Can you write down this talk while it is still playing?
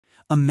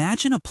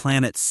Imagine a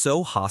planet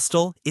so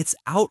hostile, it's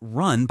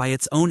outrun by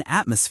its own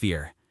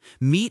atmosphere.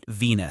 Meet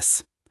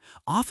Venus.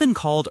 Often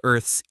called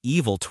Earth's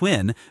evil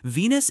twin,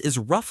 Venus is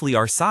roughly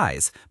our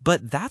size,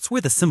 but that's where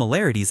the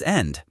similarities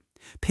end.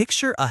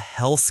 Picture a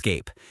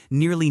hellscape,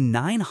 nearly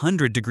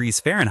 900 degrees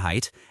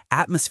Fahrenheit,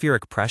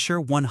 atmospheric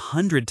pressure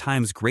 100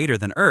 times greater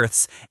than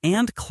Earth's,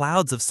 and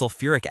clouds of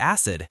sulfuric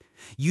acid.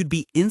 You'd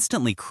be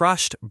instantly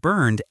crushed,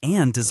 burned,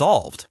 and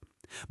dissolved.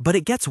 But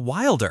it gets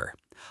wilder.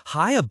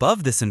 High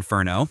above this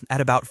inferno,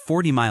 at about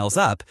 40 miles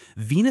up,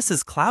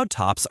 Venus's cloud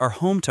tops are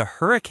home to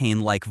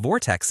hurricane-like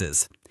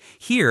vortexes.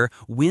 Here,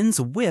 winds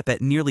whip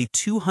at nearly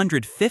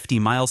 250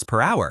 miles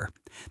per hour.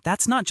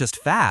 That's not just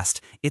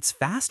fast, it's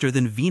faster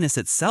than Venus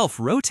itself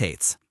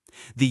rotates.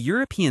 The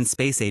European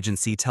Space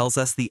Agency tells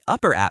us the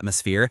upper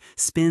atmosphere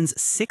spins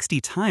 60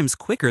 times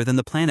quicker than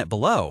the planet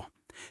below.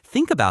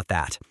 Think about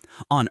that.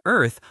 On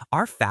Earth,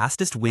 our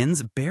fastest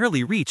winds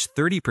barely reach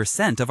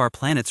 30% of our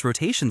planet's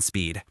rotation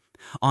speed.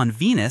 On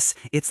Venus,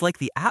 it's like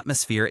the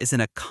atmosphere is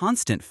in a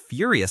constant,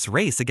 furious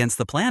race against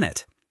the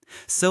planet.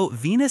 So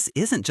Venus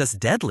isn't just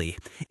deadly,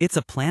 it's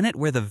a planet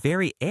where the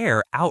very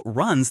air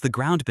outruns the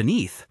ground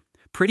beneath.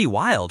 Pretty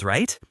wild,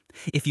 right?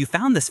 If you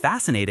found this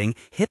fascinating,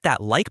 hit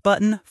that like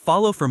button,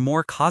 follow for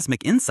more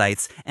cosmic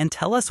insights, and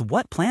tell us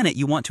what planet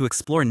you want to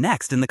explore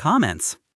next in the comments.